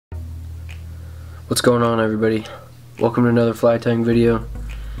What's going on, everybody? Welcome to another fly tying video.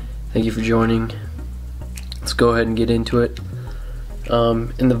 Thank you for joining. Let's go ahead and get into it.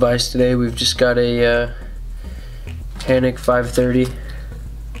 In the vise today, we've just got a Panic 530.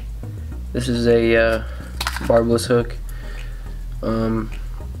 This is a barbless hook. In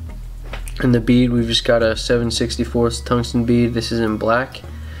the bead, we've just got a 7/64 tungsten bead. This is in black.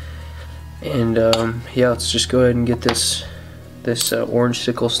 And yeah, let's just go ahead and get this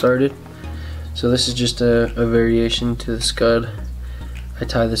Orangesicle started. So this is just a variation to the Scud. I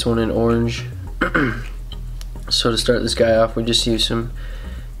tie this one in orange. So to start this guy off, we just use some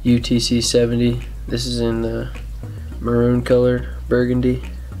UTC 70. This is in the maroon color, burgundy.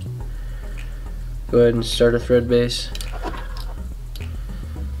 Go ahead and start a thread base.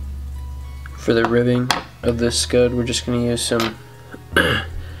 For the ribbing of this Scud, we're just going to use some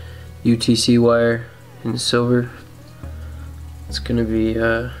UTC wire in silver. It's going to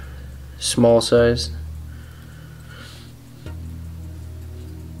be small size.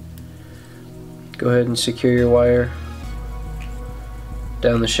 Go ahead and secure your wire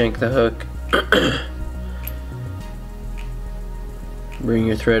down the shank of the hook. Bring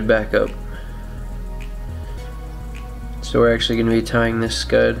your thread back up. So we're actually going to be tying this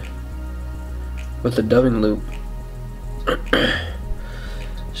Scud with a dubbing loop.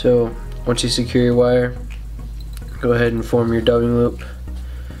 So once you secure your wire, go ahead and form your dubbing loop.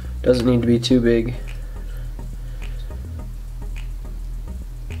 Doesn't need to be too big.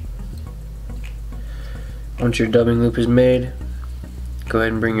 Once your dubbing loop is made, go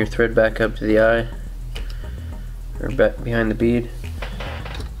ahead and bring your thread back up to the eye, or back behind the bead.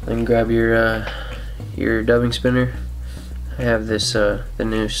 Then grab your dubbing spinner. I have this the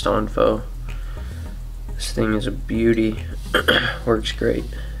new Stonfo. This thing is a beauty. Works great.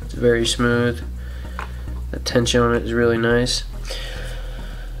 It's very smooth. The tension on it is really nice.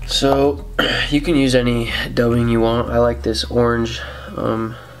 So you can use any dubbing you want. I like this orange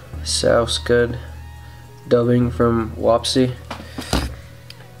South Scud dubbing from Wapsi.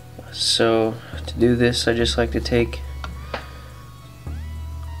 So to do this, I just like to take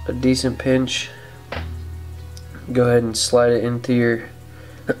a decent pinch, go ahead and slide it into your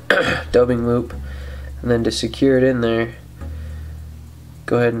dubbing loop, and then to secure it in there,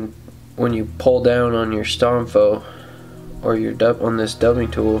 go ahead and when you pull down on your Stonfo or your on this dubbing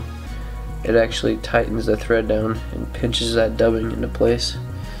tool, it actually tightens the thread down and pinches that dubbing into place.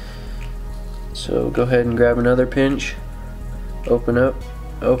 So go ahead and grab another pinch, open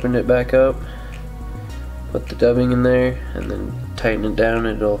it back up, put the dubbing in there, and then tighten it down.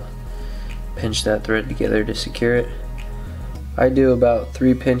 It'll pinch that thread together to secure it. I do about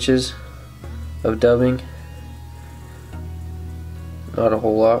 3 pinches of dubbing, not a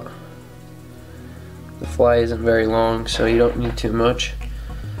whole lot. The fly isn't very long, so you don't need too much.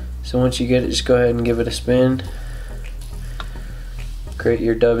 So once you get it, just go ahead and give it a spin. Create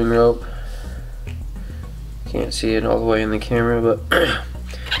your dubbing rope. Can't see it all the way in the camera, but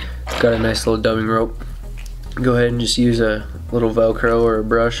it's got a nice little dubbing rope. Go ahead and just use a little Velcro or a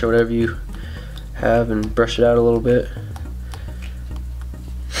brush or whatever you have and brush it out a little bit.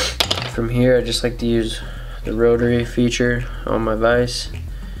 From here, I just like to use the rotary feature on my vise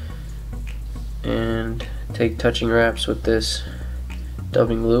and take touching wraps with this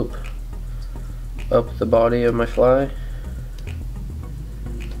dubbing loop up the body of my fly.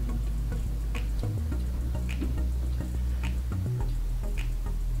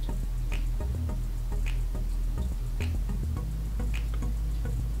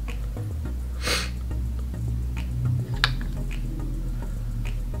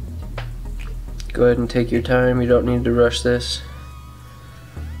 Go ahead and take your time, you don't need to rush this.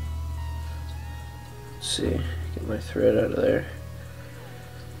 Let's see, get my thread out of there.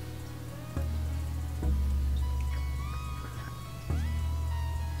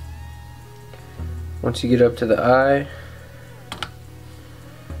 Once you get up to the eye,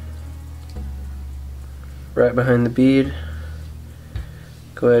 right behind the bead,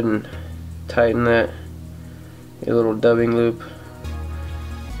 go ahead and tighten your little dubbing loop.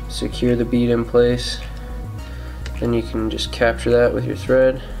 Secure the bead in place. Then you can just capture that with your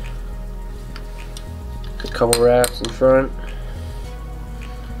thread. A couple wraps in front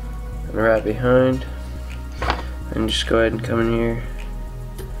and a wrap behind, and just go ahead and come in here,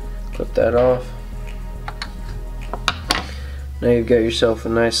 clip that off. Now you've got yourself a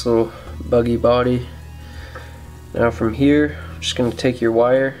nice little buggy body. Now from here, I'm just going to take your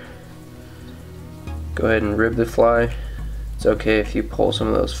wire, go ahead and rib the fly. It's okay if you pull some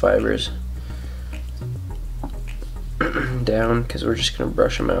of those fibers down, because we're just going to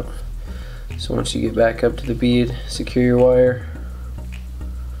brush them out. So once you get back up to the bead, secure your wire,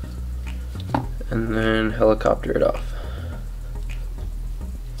 and then helicopter it off.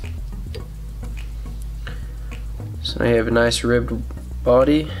 So now you have a nice ribbed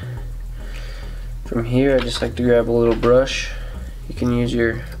body. From here, I just like to grab a little brush. You can use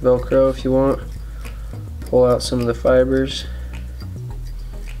your Velcro if you want. Pull out some of the fibers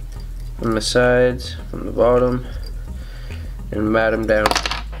from the sides, from the bottom, and mat them down.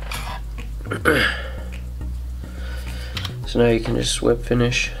 So now you can just whip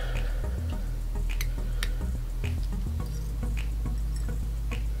finish.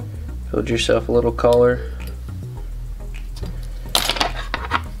 Build yourself a little collar.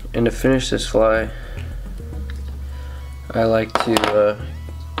 And to finish this fly, I like to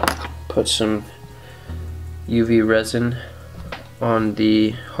put some UV resin on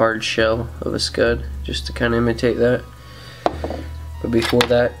the hard shell of a scud, just to kind of imitate that. But before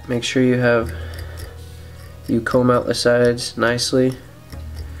that, make sure you comb out the sides nicely,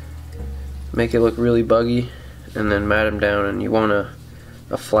 make it look really buggy, and then mat them down. And you want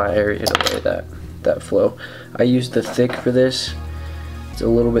a flat area to lay that flow. I use the thick for this. It's a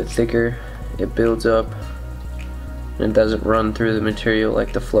little bit thicker, it builds up, and it doesn't run through the material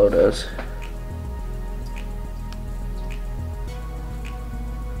like the flow does.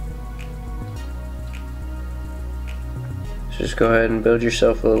 So just go ahead and build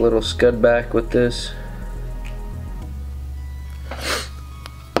yourself a little scud back with this.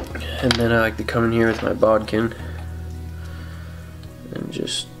 And then I like to come in here with my bodkin and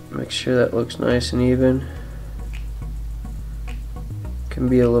just make sure that looks nice and even. Can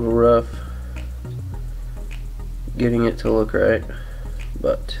be a little rough getting it to look right,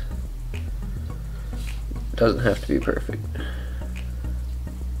 but it doesn't have to be perfect.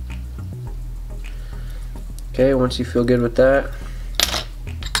 Okay, once you feel good with that,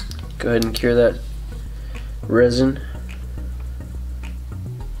 go ahead and cure that resin.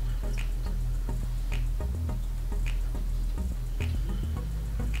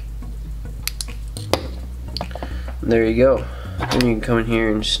 And there you go. Then you can come in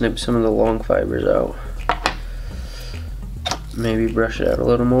here and snip some of the long fibers out. Maybe brush it out a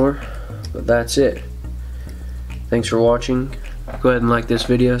little more, but that's it. Thanks for watching. Go ahead and like this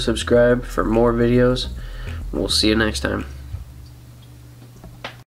video, subscribe for more videos. We'll see you next time.